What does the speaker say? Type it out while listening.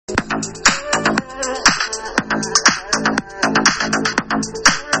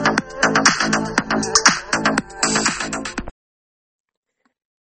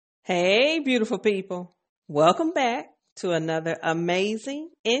Hey, beautiful people. Welcome back to another amazing,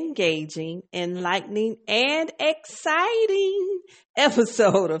 engaging, enlightening, and exciting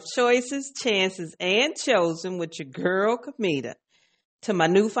episode of Choices, Chances, and Chosen with your girl, Kamita. To my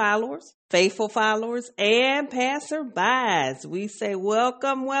new followers, faithful followers, and passerbys, we say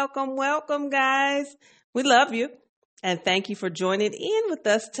welcome, welcome, welcome, guys. We love you, and thank you for joining in with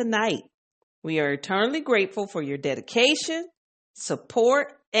us tonight. We are eternally grateful for your dedication,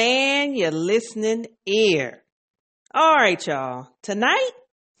 support, and your listening ear. All right, y'all. Tonight,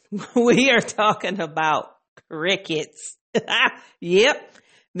 we are talking about crickets. Yep.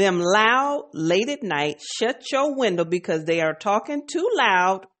 Them loud, late at night, shut your window because they are talking too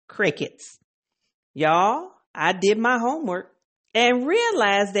loud crickets. Y'all, I did my homework and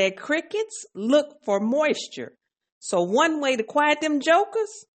realized that crickets look for moisture. So one way to quiet them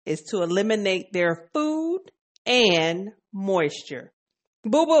jokers is to eliminate their food and moisture.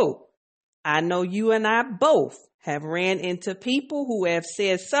 Boo-boo, I know you and I both have ran into people who have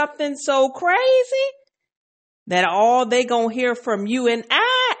said something so crazy that all they gonna hear from you and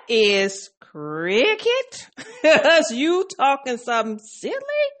I is cricket. You talking something silly?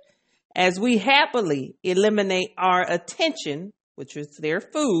 As we happily eliminate our attention, which is their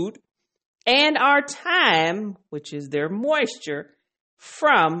food, and our time, which is their moisture,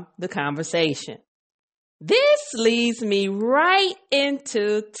 from the conversation. This leads me right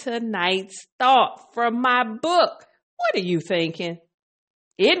into tonight's thought from my book. What are you thinking?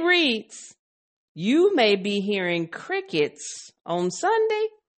 It reads, you may be hearing crickets on Sunday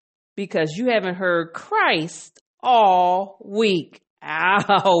because you haven't heard Christ all week.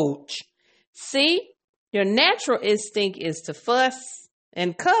 Ouch. See, your natural instinct is to fuss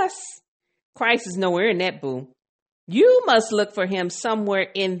and cuss. Christ is nowhere in that, boo. You must look for him somewhere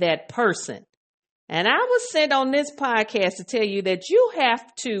in that person. And I was sent on this podcast to tell you that you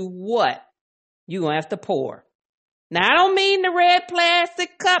have to what? You're going to have to pour. Now, I don't mean the red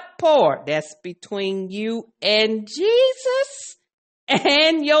plastic cup pour. That's between you and Jesus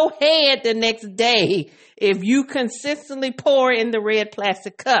and your head the next day. If you consistently pour in the red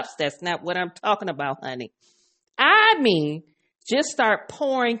plastic cups, that's not what I'm talking about, honey. I mean, just start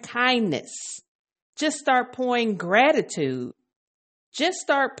pouring kindness. Just start pouring gratitude. Just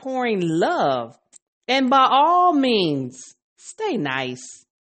start pouring love. And by all means, stay nice.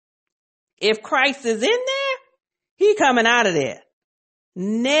 If Christ is in there, he coming out of there.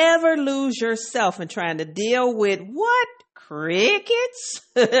 Never lose yourself in trying to deal with what? Crickets?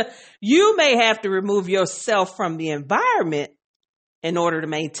 You may have to remove yourself from the environment in order to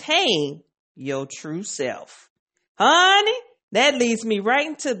maintain your true self. Honey, that leads me right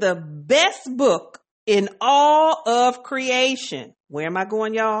into the best book in all of creation. Where am I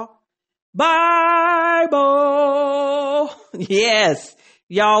going, y'all? Bible. Yes,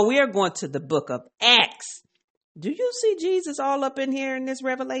 y'all, we are going to the book of Acts. Do you see Jesus all up in here in this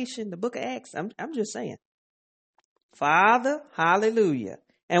Revelation, the book of Acts? I'm just saying. Father, hallelujah.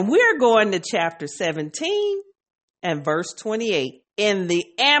 And we're going to chapter 17 and verse 28 in the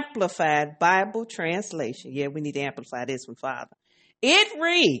Amplified Bible translation. Yeah, we need to amplify this one, Father. It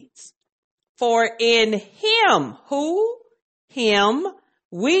reads, for in him, who? Him,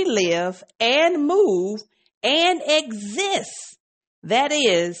 we live and move and exist. That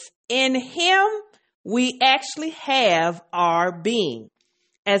is, in him, we actually have our being.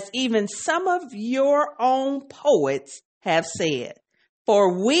 As even some of your own poets have said,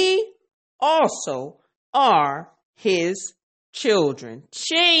 for we also are his children.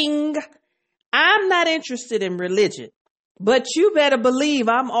 Ching! I'm not interested in religion, but you better believe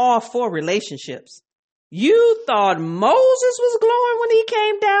I'm all for relationships. You thought Moses was glowing when he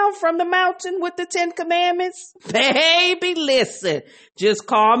came down from the mountain with the 10 commandments? Baby, listen, just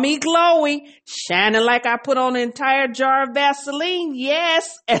call me glowy, shining like I put on an entire jar of Vaseline.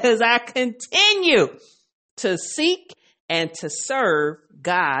 Yes, as I continue to seek and to serve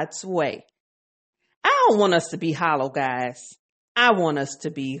God's way. I don't want us to be hollow, guys. I want us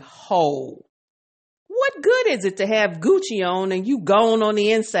to be whole. What good is it to have Gucci on and you gone on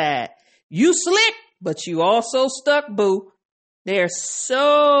the inside? You slick, but you also stuck, boo. There's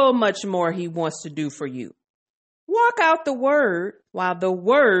so much more he wants to do for you. Walk out the word while the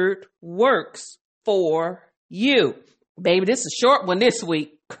word works for you. Baby, this is a short one this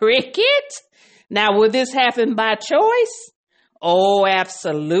week. Cricket? Now, will this happen by choice? Oh,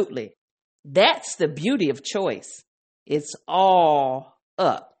 absolutely. That's the beauty of choice. It's all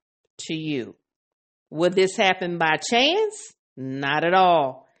up to you. Would this happen by chance? Not at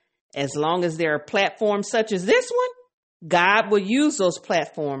all. As long as there are platforms such as this one, God will use those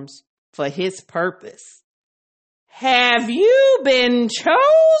platforms for his purpose. Have you been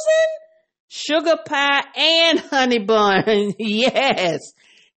chosen? Sugar pie and honey bun. Yes,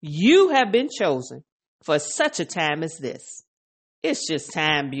 you have been chosen for such a time as this. It's just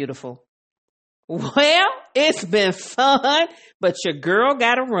time, beautiful. Well, it's been fun, but your girl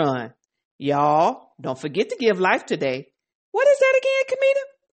gotta run. Y'all, don't forget to give life today. What is that again,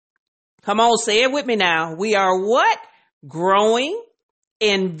 Kamita? Come on, say it with me now. We are what? Growing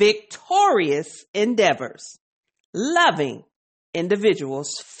in victorious endeavors, loving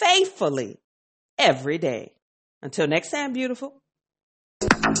individuals faithfully every day. Until next time, beautiful.